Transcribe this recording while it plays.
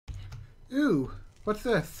Ooh, what's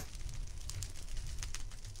this?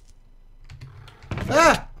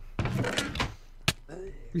 Ah!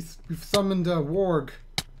 We've summoned a warg,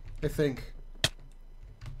 I think.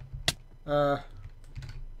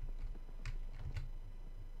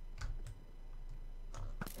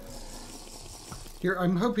 Here,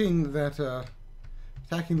 I'm hoping that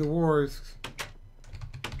attacking the wargs.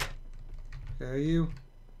 Okay, you.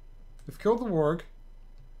 We've killed the warg.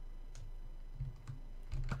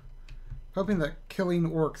 Hoping that killing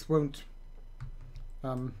orcs won't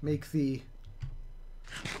make the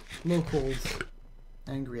locals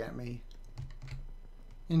angry at me.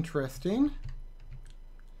 Interesting.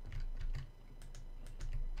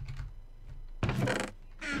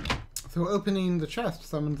 So opening the chest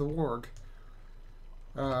summoned the warg.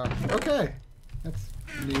 Okay. That's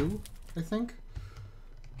new, I think.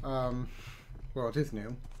 Well, it is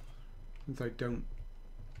new. Since I don't...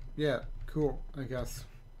 Yeah, cool, I guess.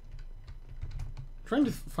 I'm trying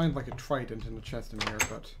to find like a trident in the chest in here,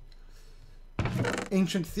 but...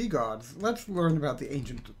 Ancient sea gods. Let's learn about the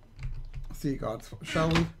ancient sea gods, shall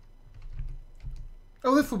we?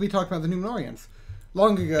 Oh, this will be talking about the Numenorians.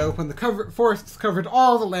 Long ago, when the forests covered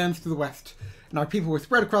all the lands to the west, and our people were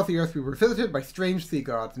spread across the earth, we were visited by strange sea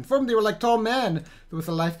gods. Informed they were like tall men. There was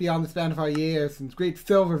a life beyond the span of our years, and great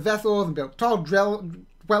silver vessels, and built tall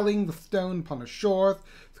dwellings of stone upon our shores,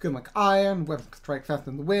 skin like iron, weapons could strike fast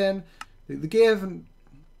in the wind. They gave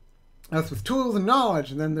us with tools and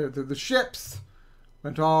knowledge, and then the ships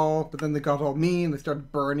went all, but then they got all mean. They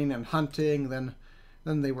started burning and hunting. Then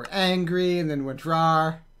they were angry, and then went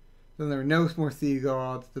rawr. Then there were no more sea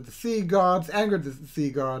gods. But the sea gods angered the sea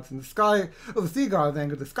gods, and the sea gods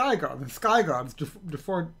angered the sky gods, and the sky gods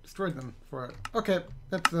destroyed them for it. Okay,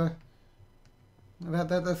 that's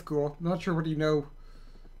that's cool. I'm not sure what you know.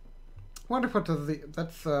 I wonder what does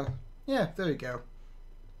that's yeah, there you go.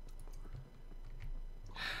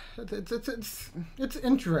 It's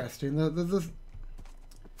interesting. The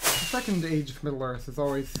second age of Middle Earth is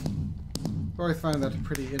always find that a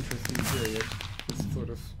pretty interesting period. This sort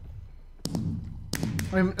of.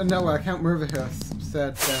 No, Count Mervihus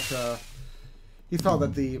said that he thought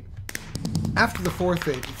that after the Fourth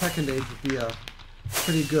Age, the Second Age would be a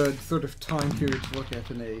pretty good sort of time period to look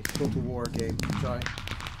at in a Total War game, which I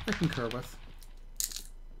concur with.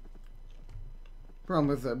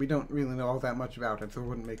 Problem is that we don't really know all that much about it, so it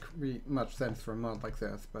wouldn't make much sense for a mod like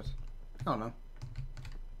this, but I don't know.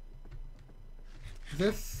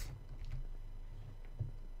 This?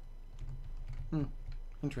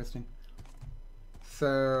 Interesting.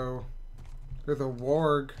 So, there's a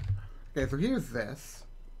warg. Okay, so here's this.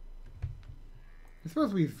 I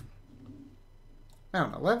suppose we've... I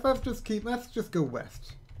don't know, let's just go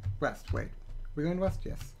west. West, wait. We're going west?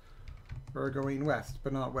 Yes. We're going west,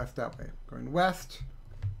 but not west that way. Going west.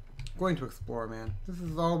 Going to explore, man. This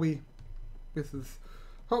is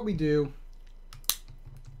what we do.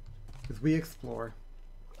 Is we explore.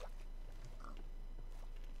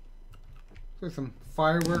 There's some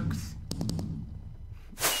fireworks.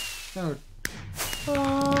 No.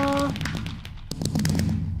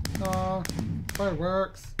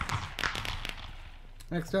 Fireworks.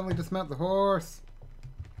 I accidentally dismount the horse.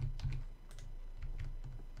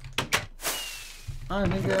 I'm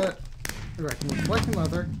gonna Alright, I'm collecting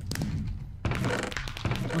leather.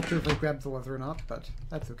 Not sure if I grabbed the leather or not, but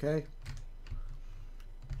that's okay.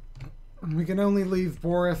 We can only leave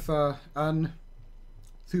Boris unsupervised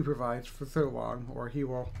for so long, or he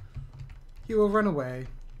will run away.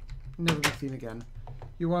 Never be seen again.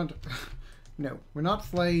 You want... No, we're not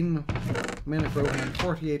slaying men of Rohan,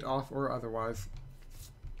 48 off or otherwise.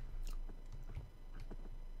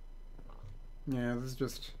 Yeah, this is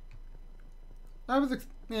just... I was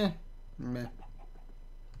meh.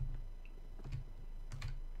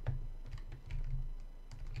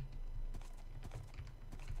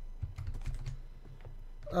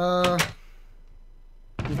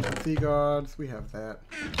 Sea gods, we have that.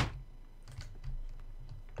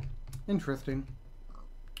 Interesting.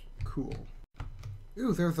 Cool.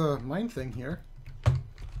 Ooh, there's a mine thing here.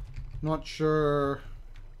 Not sure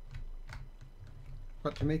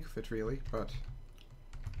what to make of it really, but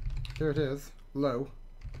there it is. Low.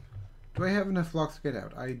 Do I have enough blocks to get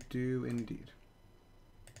out? I do indeed.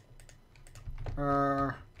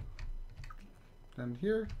 Down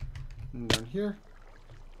here, and down here.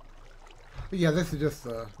 But yeah, this is just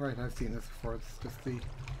right, I've seen this before. It's just the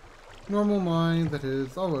normal mine that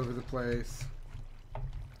is all over the place.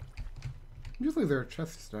 Usually there are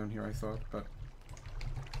chests down here, I thought, but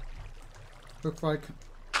looks like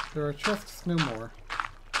there are chests no more.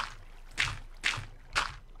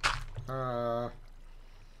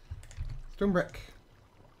 Stone brick.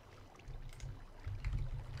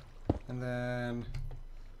 And then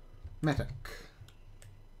medic.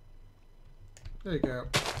 There you go.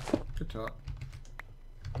 Good talk.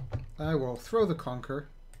 I will throw the conker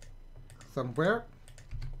somewhere.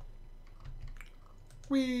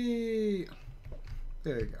 Whee!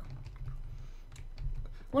 There you go.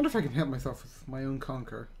 I wonder if I can hit myself with my own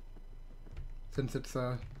conker. Since it's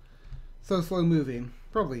so slow moving.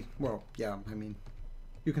 Probably, well, yeah, I mean,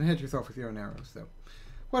 you can hit yourself with your own arrows, so.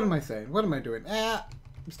 What am I saying? What am I doing? Ah!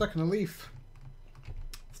 I'm stuck in a leaf.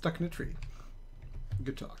 Stuck in a tree.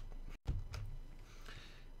 Good talk.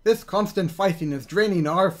 This constant fighting is draining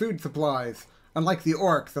our food supplies. Unlike the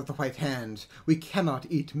orcs of the White Hand, we cannot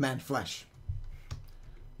eat man flesh.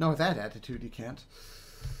 Not with that attitude, you can't.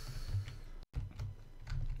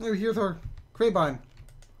 Oh, here's our crabine.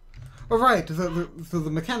 Oh, right. So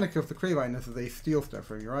the mechanic of the crabine is that they steal stuff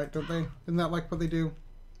from you, right? Don't they? Isn't that like what they do?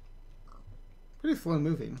 Pretty slow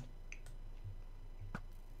moving.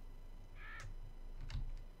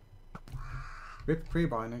 Rip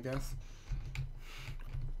crabine, I guess.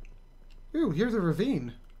 Ooh, here's a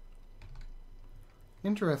ravine.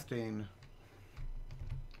 Interesting.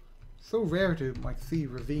 So rare to, like, see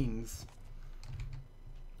ravines.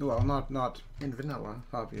 Well, not in vanilla,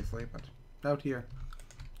 obviously, but out here.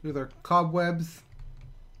 Ooh, there are cobwebs.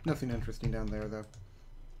 Nothing interesting down there,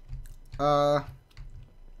 though.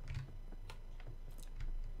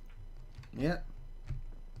 Yeah.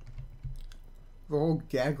 The whole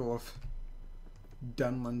gaggle of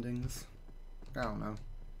Dunlendings. I don't know.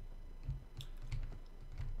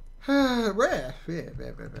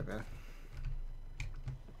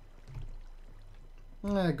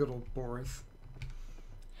 Good old Boris.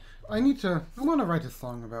 I want to write a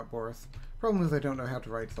song about Boris. Problem is I don't know how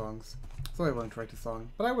to write songs, so I won't write a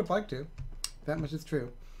song. But I would like to. That much is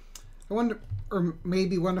true. I wonder, or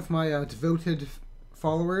maybe one of my devoted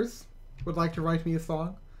followers would like to write me a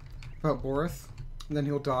song about Boris. And then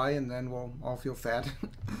he'll die, and then we'll all feel sad.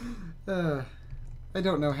 I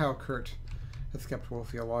don't know how Kurt has kept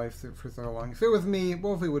Wolfie alive for so long. If it was me,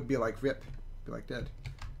 Wolfie would be like rip. Be like dead.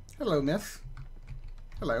 Hello, miss.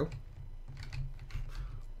 Hello.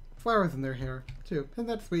 Flowers in their hair, too. Isn't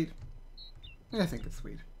that sweet? I think it's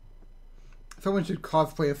sweet. Someone should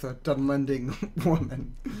cosplay as a Dunlending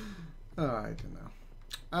woman. I don't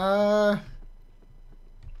know.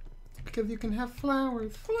 Because you can have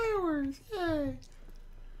flowers. Flowers! Yay!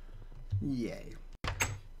 Yay.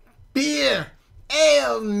 Beer!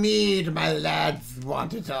 Ale, mead, my lads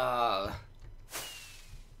want it all.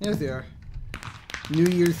 There's your New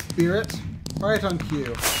Year's spirit. Right on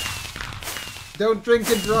cue. Don't drink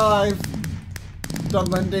and drive.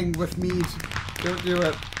 Dunlending with mead. Don't do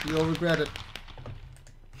it. You'll regret it.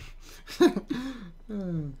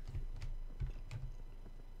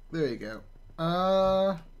 There you go.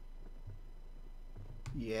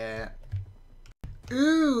 Yeah.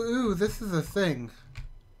 Ooh, this is a thing.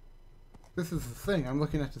 This is a thing. I'm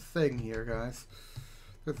looking at the thing here, guys.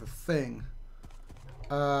 There's a thing.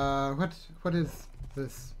 What is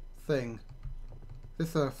this thing?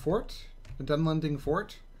 This a fort? A Dunlending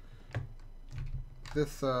fort?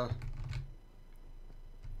 This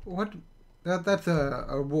what? That's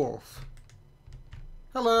a wolf.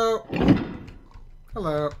 Hello.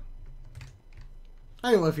 Hello.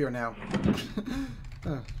 I live here now.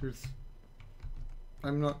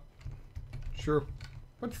 I'm not sure.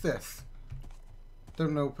 What's this?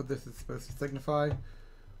 Don't know what this is supposed to signify.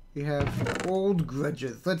 We have old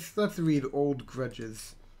grudges. Let's read old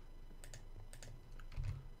grudges.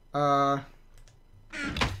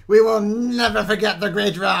 We will never forget the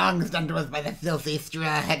great wrongs done to us by the filthy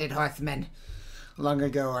straw-headed horsemen. Long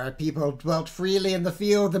ago, our people dwelt freely in the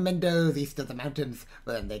fields and meadows east of the mountains.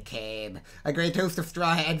 But then they came, a great host of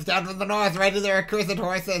strawheads down from the north, riding their accursed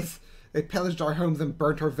horses. They pillaged our homes and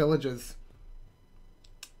burnt our villages.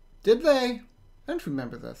 Did they? I don't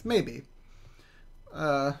remember this. Maybe.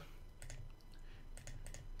 And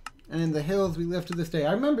in the hills we live to this day.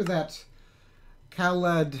 I remember that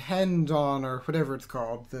Khaled Hendon, or whatever it's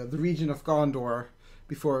called, the region of Gondor,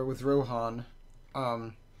 before it was Rohan.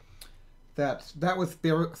 That was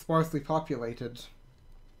sparsely populated,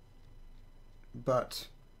 but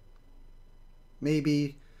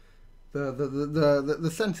maybe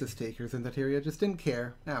the census takers in that area just didn't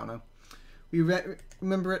care. I don't know. We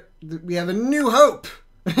remember it. We have a new hope.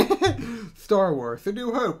 Star Wars, a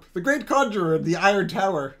new hope. The Great Conjurer, the Iron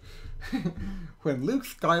Tower. When Luke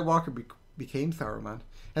Skywalker became Saruman,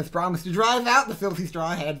 has promised to drive out the filthy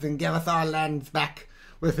strawheads and give us our lands back.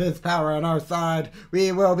 With his power on our side,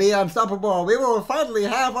 we will be unstoppable. We will finally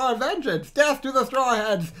have our vengeance. Death to the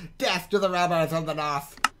strawheads. Death to the robbers of the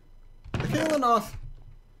north. The king of the north.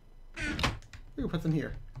 Ooh, what's in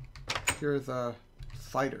here? here's a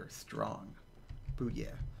cider, strong.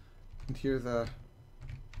 Booyah. And here's a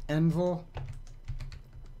anvil.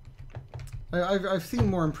 I've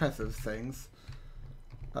seen more impressive things.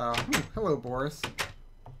 Ooh, hello, Boris.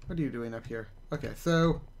 What are you doing up here? Okay,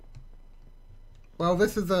 so... Well,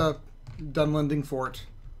 this is a Dunlending fort.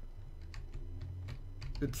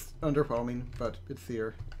 It's underwhelming, but it's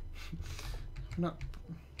here. I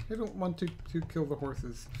don't want to kill the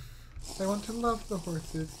horses. I want to love the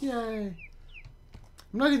horses. Yay!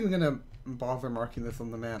 I'm not even gonna bother marking this on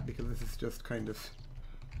the map because this is just kind of...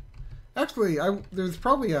 Actually, there's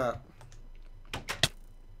probably a...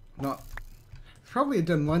 There's probably a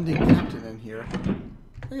Dunlending captain in here.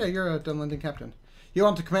 Oh yeah, you're a Dunlending captain. You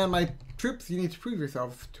want to command my troops? You need to prove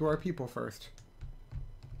yourself to our people first.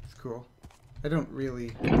 It's cool. I don't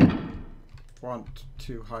really want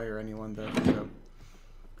to hire anyone though, so...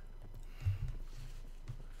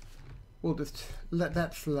 We'll just let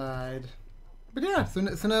that slide. But yeah, so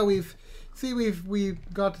now we've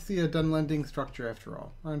got to see a Dunlending structure after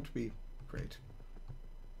all. Aren't we great?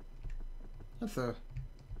 That's a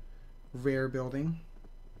rare building.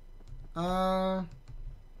 Anything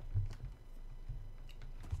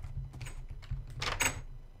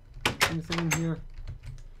in here?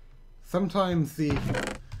 Sometimes the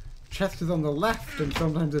chest is on the left and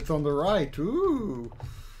sometimes it's on the right. Ooh!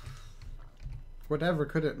 Whatever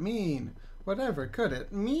could it mean? Whatever could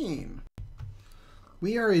it mean?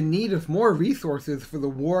 We are in need of more resources for the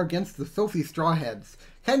war against the filthy strawheads.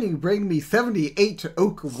 Can you bring me 78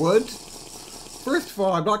 oak wood? First of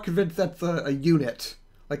all, I'm not convinced that's a unit.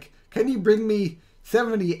 Like, can you bring me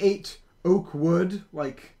 78 oak wood?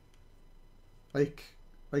 Like,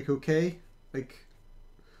 okay? Like,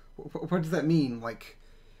 what does that mean? Like,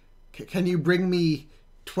 can you bring me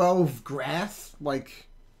 12 grass? Like,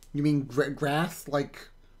 you mean grass? Like,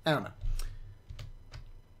 I don't know.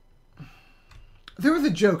 There was a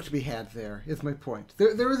joke to be had there, is my point.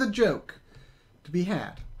 There was a joke to be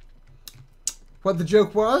had. What the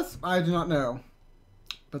joke was, I do not know.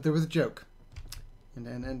 But there was a joke.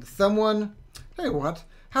 And someone... Hey, what?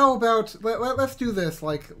 How about... Let's do this,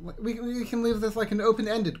 like... We can leave this like an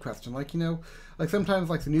open-ended question. Like, you know... Like, sometimes,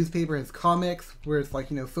 like, the newspaper has comics where it's,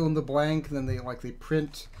 like, you know, fill in the blank, and then they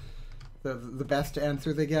print the best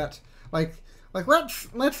answer they get. Like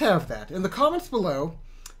let's have that. In the comments below,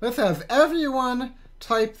 let's have everyone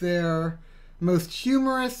type their most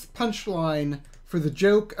humorous punchline for the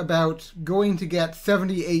joke about going to get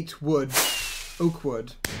 78 wood, oak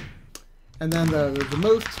wood. And then the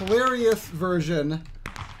most hilarious version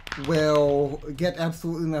will get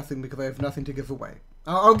absolutely nothing because I have nothing to give away.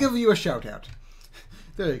 I'll give you a shout out.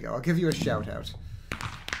 There you go. I'll give you a shout out.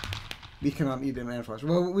 We cannot eat a man flesh.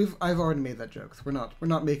 Well, I've already made that joke. So we're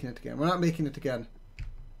not making it again. We're not making it again.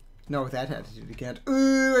 Not with that attitude again.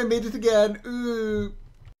 Ooh, I made it again. Ooh.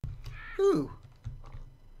 Ooh.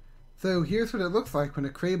 So here's what it looks like when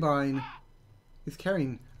a crabine is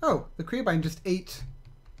carrying... Oh, the crabine just ate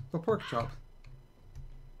the pork chop.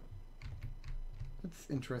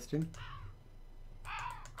 That's interesting.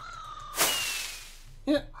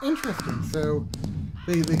 Yeah, interesting. So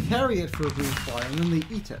they carry it for a blue fly and then they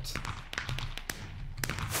eat it.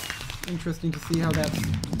 Interesting to see how that is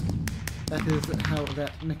how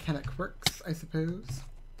that mechanic works, I suppose.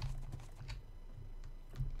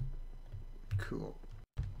 Cool.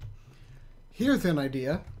 Here's an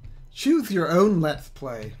idea. Choose your own Let's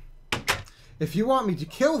Play. If you want me to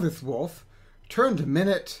kill this wolf, turn to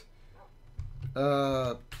minute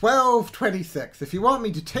 12:26. If you want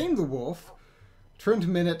me to tame the wolf, turn to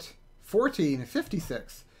minute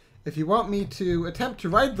 14:56. If you want me to attempt to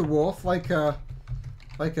ride the wolf like a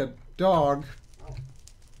dog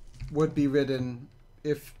would be ridden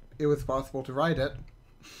if it was possible to ride it,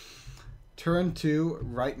 turn to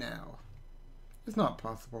right now. It's not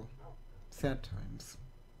possible. Sad times.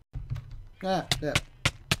 Yeah.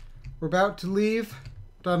 We're about to leave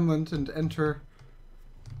Dunland and enter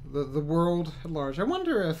the world at large. I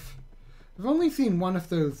wonder if... I've only seen one of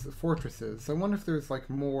those fortresses. I wonder if there's like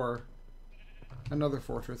another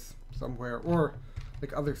fortress somewhere, or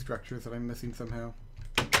like other structures that I'm missing somehow.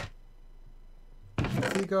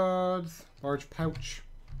 Sea gods, large pouch.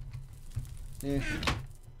 Yeah,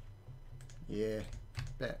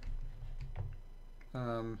 bet.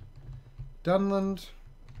 Dunland.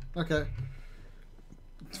 Okay.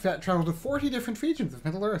 Travel to 40 different regions of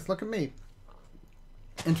Middle Earth. Look at me.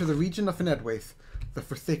 Enter the region of Enedwaith, the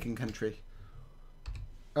Forsaken Country.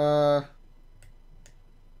 And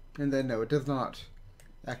then no, it does not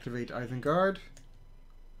activate Isengard.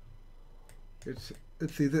 Let's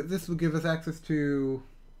see, this will give us access to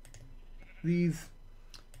these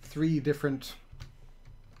 3 different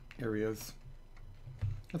areas.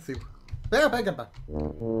 Let's see. Oh,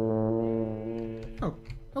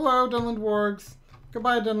 hello, Dunland Wargs.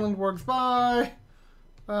 Goodbye, Dunland Wargs. Bye.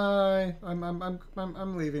 Bye. I'm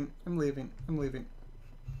leaving. I'm leaving. I'm leaving.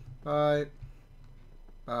 Bye.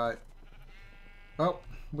 Bye. Well,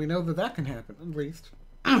 we know that that can happen, at least.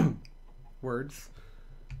 Words.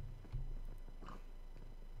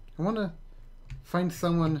 I want to find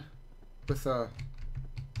someone with a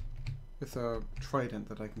trident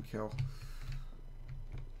that I can kill.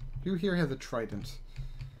 Who here has a trident?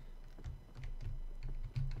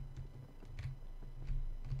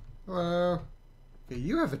 Hello. Okay,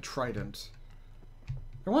 you have a trident.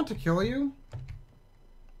 I want to kill you,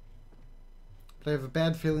 but I have a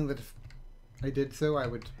bad feeling that if I did so, I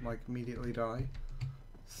would, like, immediately die.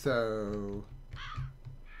 So...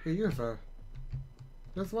 Okay, you have a...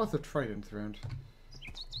 There's lots of tridents around.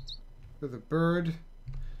 There's a bird.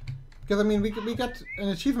 Because, I mean, we got an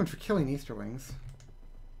achievement for killing Easterlings.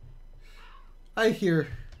 I hear...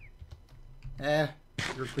 you're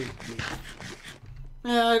weak.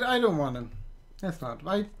 Yeah, I don't want them. That's not...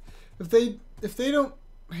 If they don't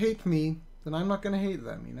hate me, then I'm not gonna hate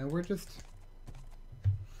them, you know? We're just...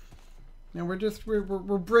 You know,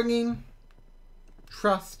 we're bringing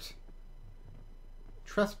trust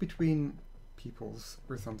between peoples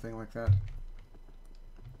or something like that.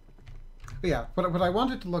 But yeah, what I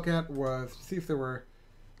wanted to look at was to see if there were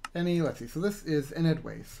any, let's see, so this is an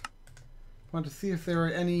Edways. I want to see if there are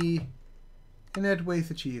any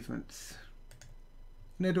Edways achievements.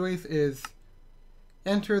 An Edways is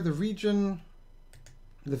enter the region,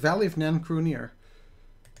 the Valley of Nancronier.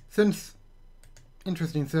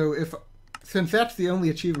 Interesting, so since that's the only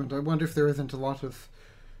achievement, I wonder if there isn't a lot of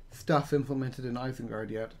stuff implemented in Isengard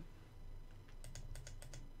yet.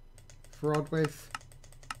 Fraudways.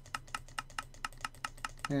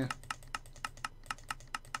 Yeah.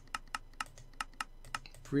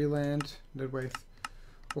 Freeland, Nedways.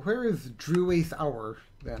 Well, where is Drewways Hour,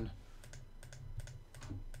 then?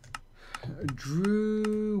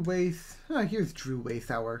 Drewways... Ah, here's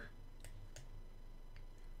Drewways Hour.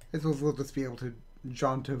 I suppose we'll just be able to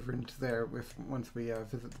jaunt over into there once we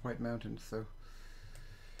visit the White Mountains, so...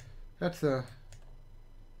 That's a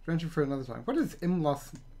adventure for another time. What is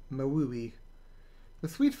Imlos Mawui? The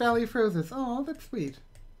Sweet Valley of Roses. Oh, that's sweet.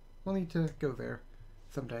 We'll need to go there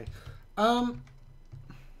someday. So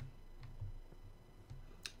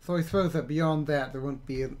I suppose that beyond that, there won't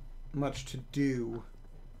be much to do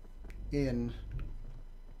in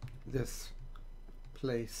this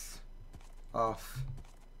place off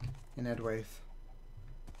in Edways.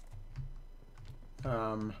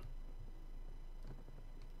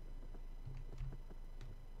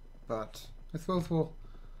 But I suppose we'll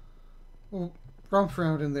romp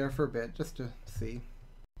around in there for a bit just to see.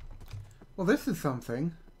 Well, this is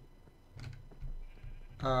something.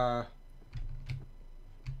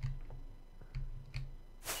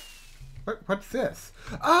 What's this?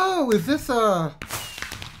 Oh, is this a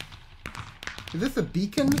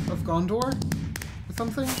beacon of Gondor or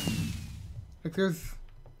something? Like there's...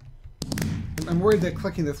 I'm worried that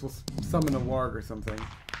clicking this will summon a warg or something.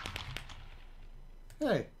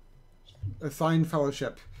 Hey. Assign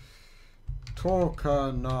fellowship.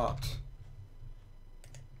 Torka not.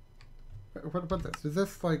 What about this? Does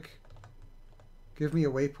this, like, give me a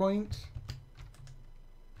waypoint?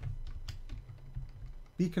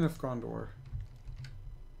 Beacon of Gondor.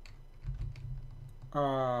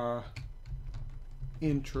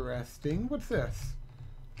 Interesting. What's this?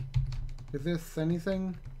 Is this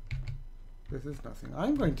anything? This is nothing.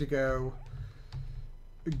 I'm going to go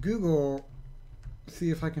Google,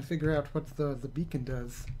 see if I can figure out what the beacon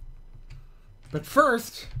does. But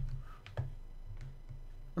first,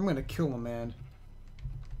 I'm going to kill a man.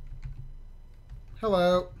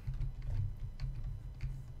 Hello.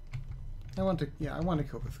 I want to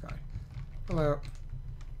kill this guy. Hello.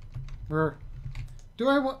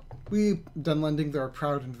 We Dunlendings are a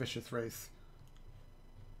proud and vicious race.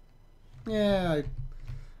 Yeah,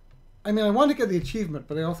 I mean, I want to get the achievement,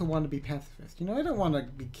 but I also want to be pacifist. You know, I don't want to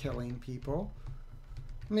be killing people.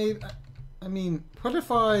 I mean, what if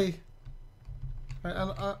I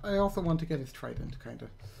also want to get his trident, kind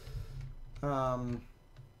of.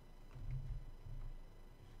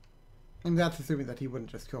 And that's assuming that he wouldn't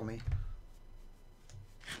just kill me.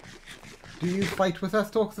 Do you fight with us,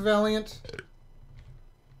 Torque the Valiant?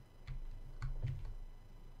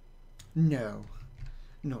 No.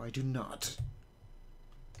 No, I do not.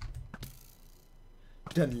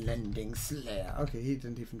 Dunlending Slayer. Okay, he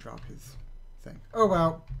didn't even drop his thing. Oh,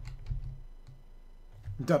 well.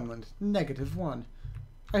 Dunland, -1.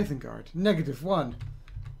 Isengard, -1.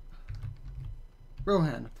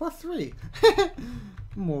 Rohan, +3.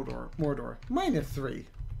 Mordor, -3.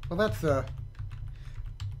 Well, that's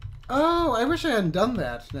oh, I wish I hadn't done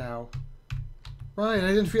that now. Right, I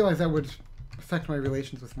didn't realize that would affect my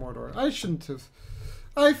relations with Mordor. I shouldn't have.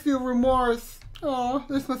 I feel remorse. Oh,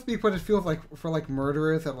 this must be what it feels like for, like,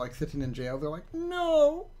 murderers that are, like, sitting in jail. They're like,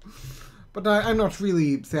 no. But I'm not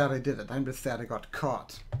really sad I did it. I'm just sad I got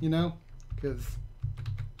caught, you know? Because...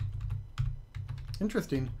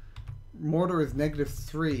 Interesting. Mordor is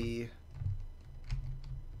 -3.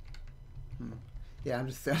 Yeah, I'm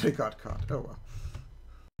just sad I got caught. Oh,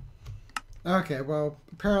 well. Okay, well,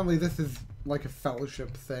 apparently this is like a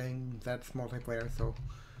fellowship thing that's multiplayer, so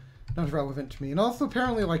not relevant to me. And also,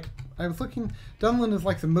 apparently, like, I was looking, Dunland is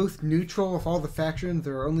like the most neutral of all the factions.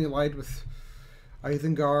 They're only allied with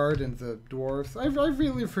Isengard and the dwarves. I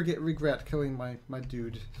really regret killing my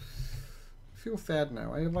dude. I feel sad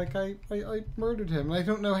now. I murdered him, and I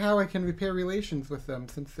don't know how I can repair relations with them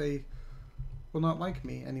since they will not like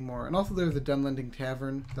me anymore. And also there's a Dunlanding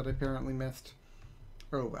Tavern that I apparently missed.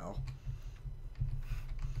 Oh well.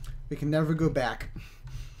 We can never go back.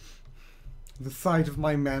 The sight of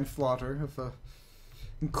my manslaughter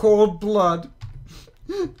in cold blood.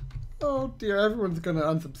 Oh dear, everyone's gonna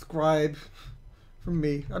unsubscribe from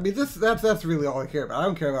me. I mean, that's really all I care about. I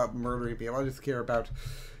don't care about murdering people. I just care about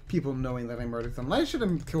people knowing that I murdered someone. I should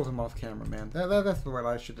have killed him off camera, man. That's what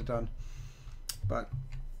I should have done. But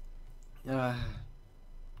oh,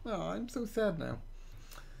 I'm so sad now.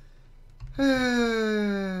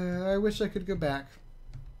 I wish I could go back.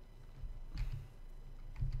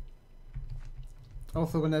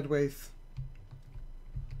 Also in Edways.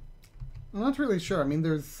 I'm not really sure. I mean,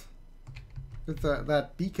 there's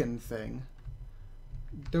that beacon thing.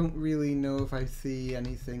 Don't really know if I see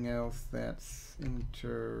anything else that's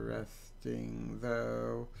interesting,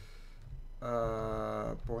 though.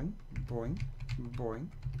 Boing, boing, boing,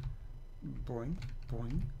 boing,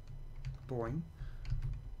 boing, boing.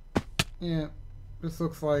 Yeah, this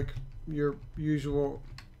looks like your usual...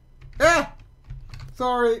 Ah!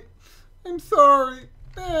 Sorry! I'm sorry!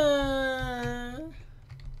 Ah!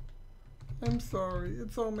 I'm sorry.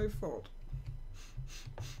 It's all my fault.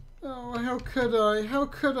 Oh, how could I? How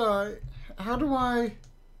could I? How do I...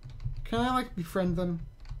 Can I, like, befriend them?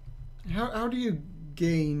 How do you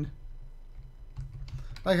gain...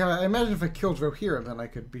 Like, I imagine if I killed Rohirrim, then I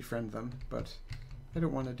could befriend them, but I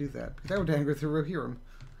don't want to do that, because that would anger the Rohirrim.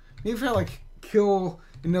 Maybe if I, like, kill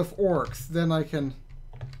enough orcs, then I can...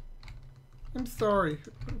 I'm sorry.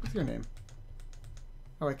 What's your name?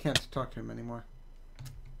 Oh, I can't talk to him anymore.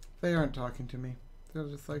 They aren't talking to me. They're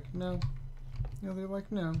just like, no. No, they're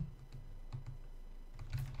like, no.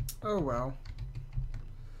 Oh, well.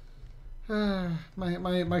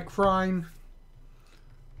 My crime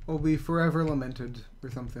will be forever lamented,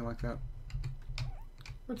 or something like that.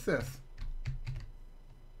 What's this?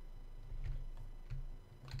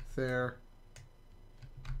 There.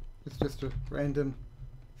 It's just a random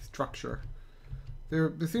structure.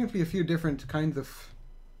 There seem to be a few different kinds of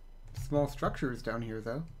small structures down here,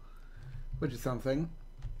 though, which is something.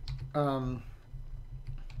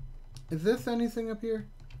 Is this anything up here?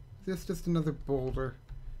 Is this just another boulder?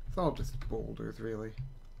 It's all just boulders, really.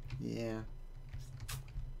 Yeah.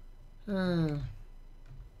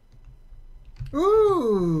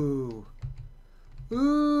 Ooh!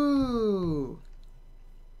 Ooh!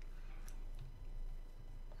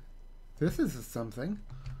 This is something.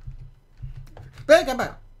 Back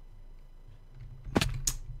about!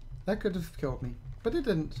 That could have killed me, but it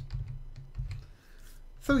didn't.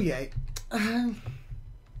 So yay.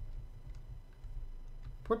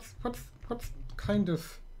 What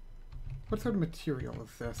sort of material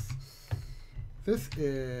is this? This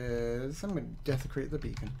is... I'm going to desecrate the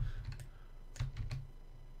beacon.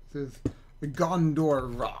 This is the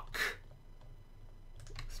Gondor Rock.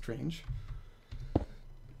 Strange.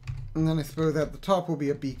 And then I suppose at the top will be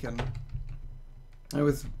a beacon. I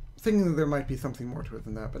was thinking that there might be something more to it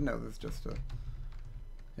than that, but no, there's just a...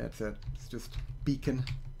 That's it. It's just beacon.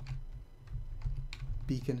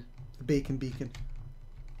 Beacon. The bacon beacon.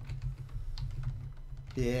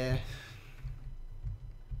 Yeah.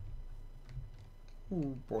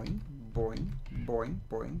 Ooh, boing, boing, boing,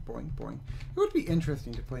 boing, boing, boing. It would be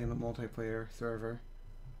interesting to play in a multiplayer server.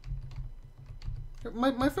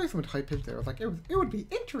 My voice went high pitched there. I was like, it would be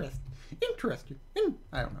interesting.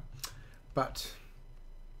 I don't know. But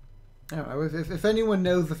I don't know. If anyone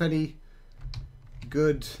knows of any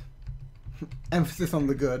good emphasis on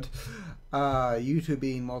the good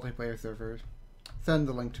YouTubing multiplayer servers, send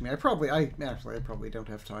the link to me. I probably don't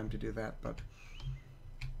have time to do that, but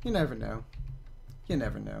you never know. You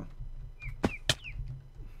never know.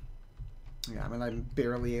 Yeah, I mean, I'm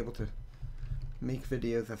barely able to make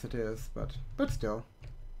videos as it is, but still.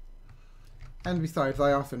 And besides,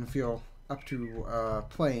 I often feel up to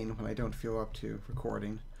playing when I don't feel up to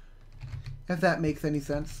recording. If that makes any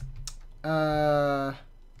sense. I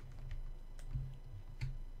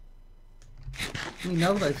mean,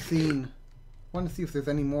 now that I've seen, I want to see if there's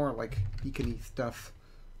any more, like, beacony stuff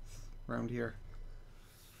around here.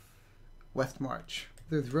 West March.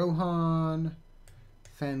 There's Rohan,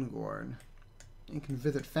 Fangorn. You can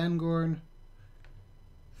visit Fangorn,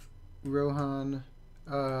 Rohan,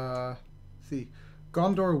 see,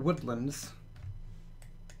 Gondor Woodlands,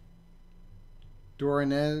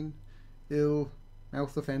 Doranen,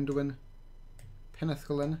 Mouth of Anduin,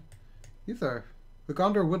 Peniscalin. These are, the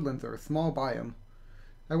Gondor Woodlands are a small biome.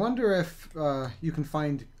 I wonder if you can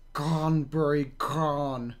find Gonbury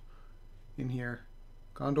Gon in here.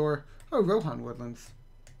 Gondor, oh, Rohan Woodlands.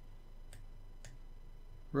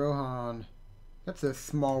 Rohan, that's a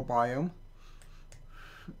small biome.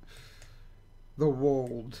 The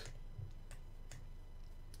Wold.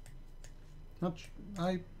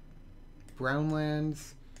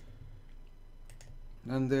 Brownlands.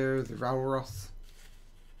 And there's Rauros,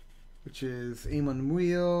 which is Aemon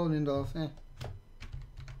Muil, Nindolf,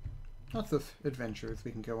 Lots of adventures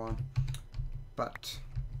we can go on. But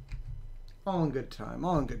all in good time,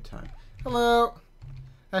 all in good time. Hello!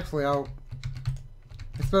 Actually, I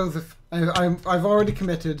suppose if I've already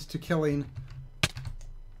committed to killing.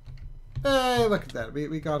 Hey, look at that.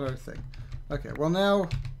 We got our thing. Okay, well now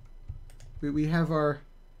we have our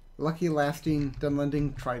lucky lasting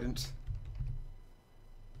Dunlending Trident.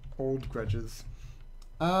 Old grudges.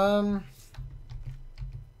 Hello.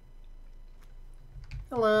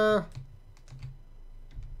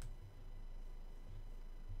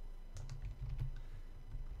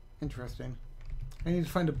 Interesting. I need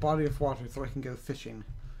to find a body of water so I can go fishing.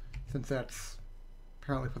 Since that's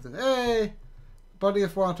apparently what this. Hey! Body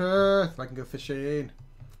of water so I can go fishing.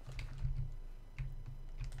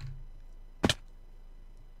 I'm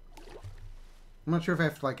not sure if I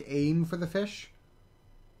have to like aim for the fish.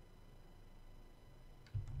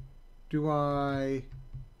 Do I...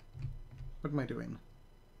 What am I doing?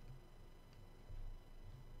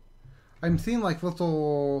 I'm seeing like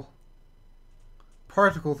little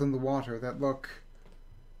particles in the water that look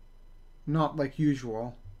not like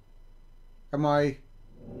usual. Am I...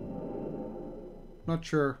 Not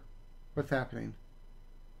sure what's happening.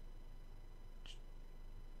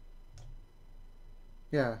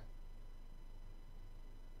 Yeah.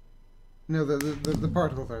 No, the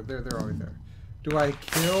particles are they're always there. Do I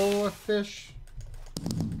kill a fish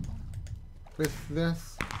with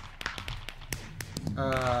this?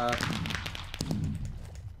 I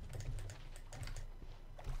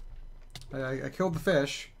killed the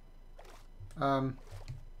fish.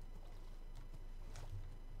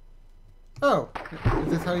 Oh, is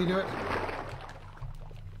this how you do it?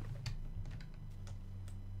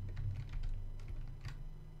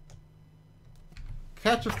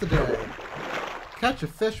 Catch of the day. Catch a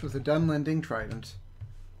fish with a Dunlending Trident.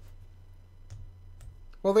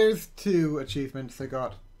 Well, there's 2 achievements I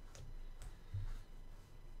got.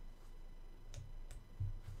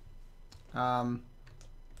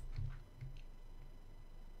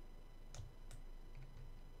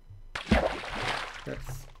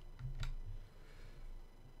 Let's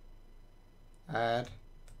add.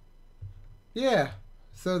 Yeah,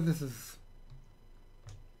 so this is...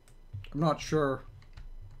 I'm not sure.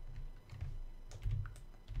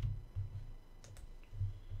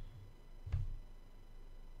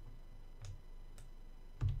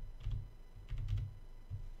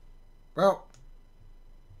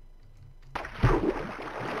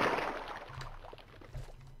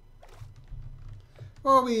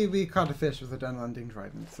 Well, we caught a fish with a Dunlending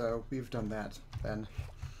Trident, so we've done that then.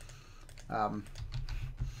 I'm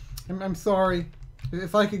sorry.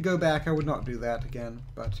 If I could go back, I would not do that again,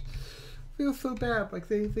 but I feel so bad. Like,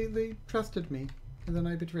 they trusted me, and then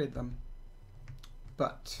I betrayed them.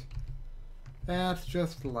 But that's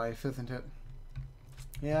just life, isn't it?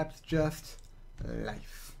 That's just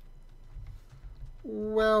life.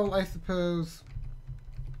 Well, I suppose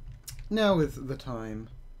now is the time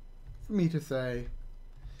for me to say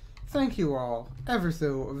thank you all ever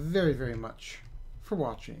so very, very much for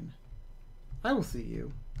watching. I will see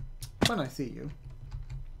you when I see you.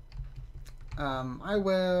 I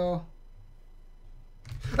will...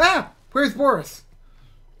 Ah! Where's Boris?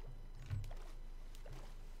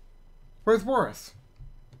 Where's Boris?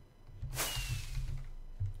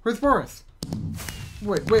 Where's Boris?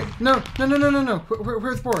 Wait, no.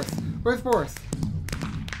 Where's Boris? Where's Boris?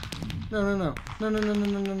 No.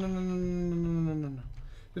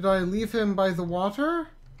 Did I leave him by the water?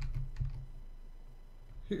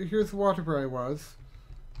 Here's the water where I was.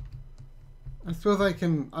 I suppose I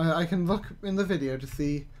can look in the video to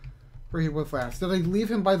see where he was last. Did I leave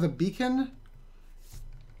him by the beacon?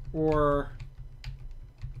 Or...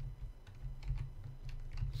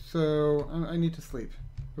 So, I need to sleep.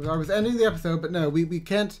 I was ending the episode, but no, we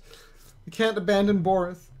can't abandon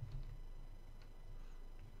Boris.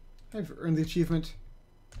 I've earned the achievement.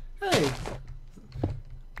 Hey!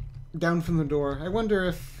 Down from the door. I wonder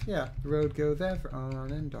if, yeah, the road goes ever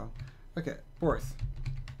on and on. Okay, Boris.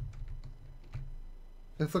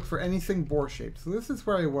 Let's look for anything boar-shaped. So this is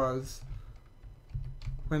where I was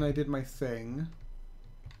when I did my thing.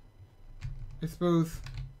 I suppose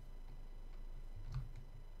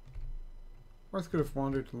Boris could have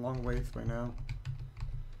wandered a long ways by now.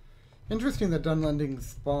 Interesting that Dunlendings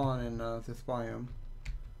spawn in this biome.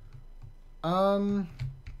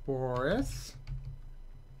 Boris?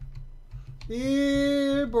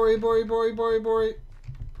 Yeah, boy. Yeah, boy.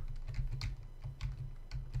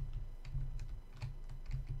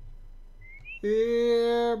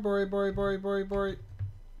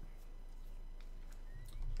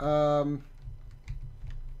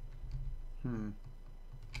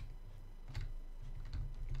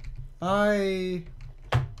 I'm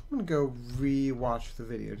gonna go re-watch the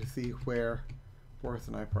video to see where Boris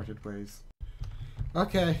and I parted ways.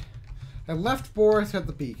 Okay, I left Boris at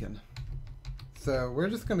the beacon. So we're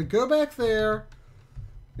just gonna go back there.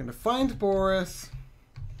 We're gonna find Boris.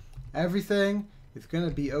 Everything is gonna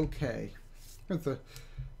be okay. There's a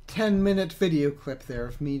 10-minute video clip there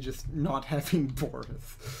of me just not having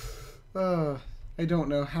Boris. I don't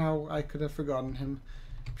know how I could have forgotten him.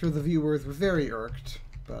 I'm sure the viewers were very irked,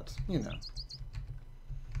 but, you know.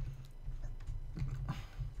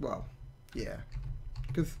 Well, yeah.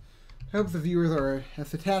 Because I hope the viewers are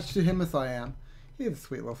as attached to him as I am. He's a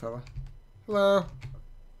sweet little fella. Hello.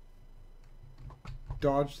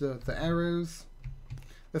 Dodge the arrows.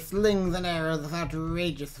 The slings and arrows of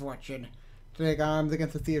outrageous fortune. To take arms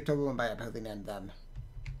against the sea of trouble and by opposing end them.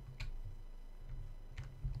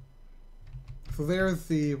 So there's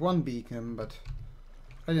the one beacon, but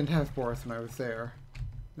I didn't have Boris when I was there.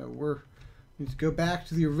 No, we need to go back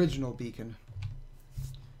to the original beacon.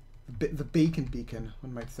 The bacon beacon,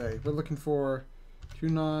 one might say. We're looking for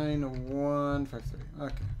 29153.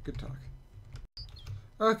 Okay, good talk.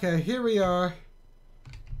 Okay, here we are.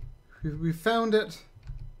 We found it.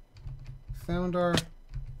 Found our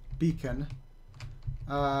beacon.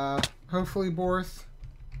 Hopefully Boris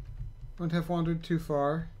won't have wandered too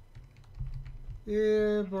far.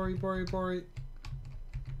 Yeah, Bori.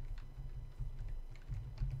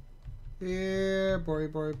 Yeah,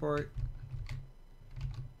 Bori.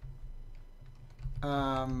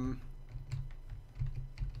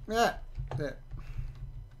 Yeah, there.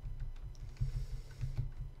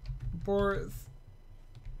 Boris,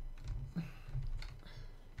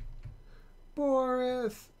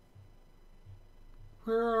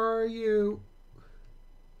 where are you?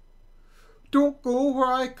 Don't go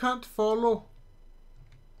where I can't follow.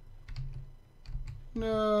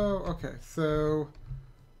 No, okay, so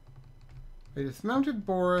I dismounted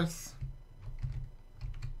Boris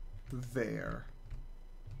there.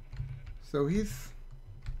 So he's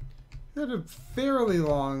had a fairly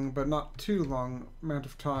long, but not too long, amount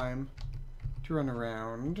of time to run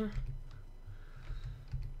around.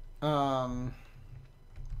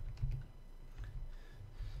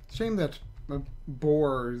 Shame that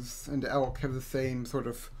boars and elk have the same sort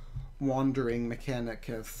of wandering mechanic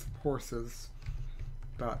as horses,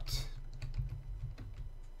 but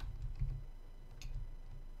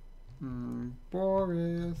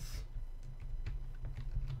Boris,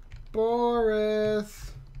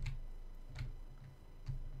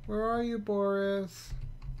 where are you, Boris?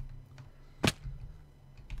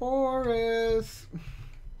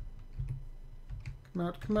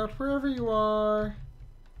 Come out wherever you are.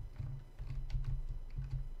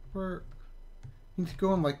 We need to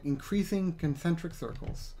go in like increasing concentric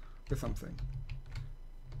circles or something.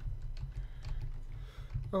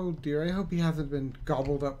 Oh dear, I hope he hasn't been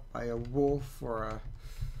gobbled up by a wolf or a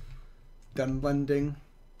Dunlending.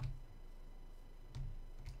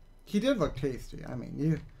 He did look tasty. I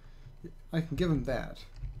mean, I can give him that.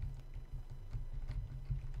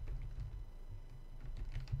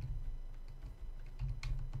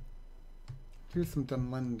 Here's some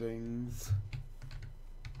Dunlendings.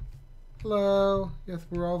 Hello. Yes,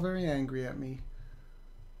 we're all very angry at me.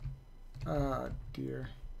 Ah, dear.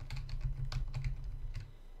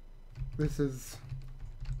 This is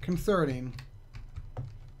concerning.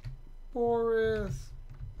 Boris.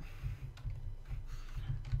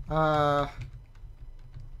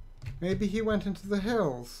 Maybe he went into the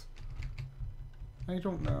hills. I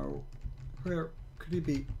don't know. Where could he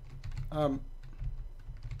be?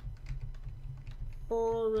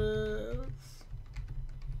 Boris,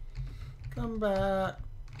 come back.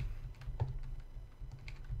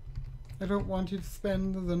 I don't want you to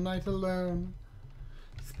spend the night alone.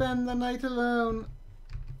 Spend the night alone.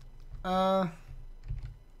 I'm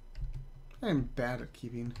bad at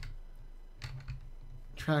keeping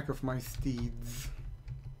track of my steeds.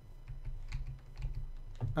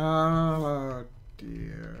 Oh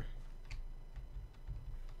dear.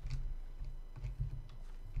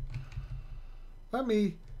 Let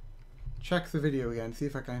me check the video again, see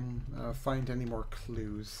if I can find any more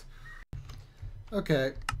clues.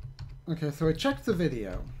 Okay. Okay, so I checked the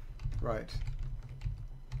video. Right.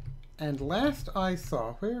 And last I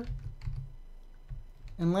saw... Where?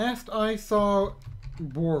 And last I saw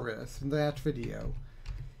Boris in that video,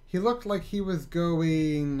 he looked like he was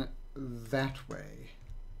going that way.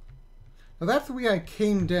 Now that's the way I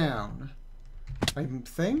came down, I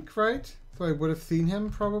think, right? So I would have seen him,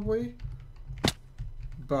 probably.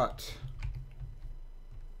 But...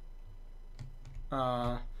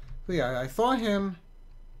 so yeah, I saw him.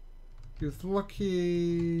 He was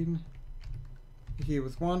looking... He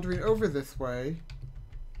was wandering over this way.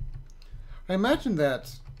 I imagine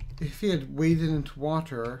that if he had waded into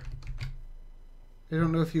water, I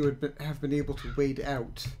don't know if he would have been able to wade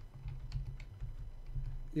out.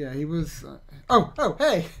 Yeah, he was... Oh,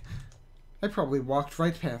 hey! I probably walked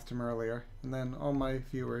right past him earlier, and then all my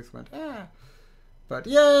viewers went, ah! But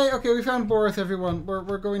yay! Okay, we found Boris, everyone.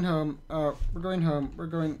 We're going home. We're going home. We're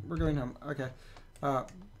going home. Okay. We're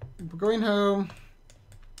going home.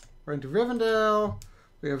 We're into Rivendell.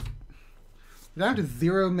 We have down to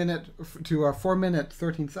 4 minutes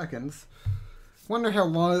 13 seconds. Wonder how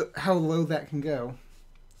low that can go.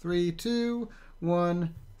 3, 2,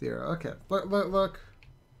 1, 0. Okay. Look.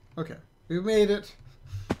 Okay. We made it.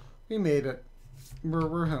 We made it.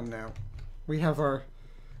 We're home now. We have our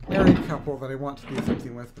married couple that I want to do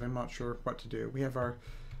something with, but I'm not sure what to do. We have our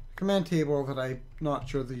command table that I'm not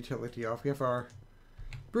sure the utility of. We have our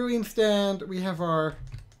brewing stand. We have our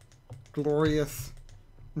glorious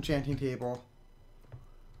enchanting table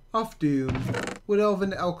of doom, wood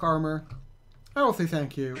elven elk armor. I will say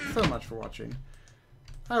thank you so much for watching.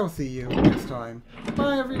 I will see you next time.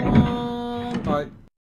 Bye everyone. Bye.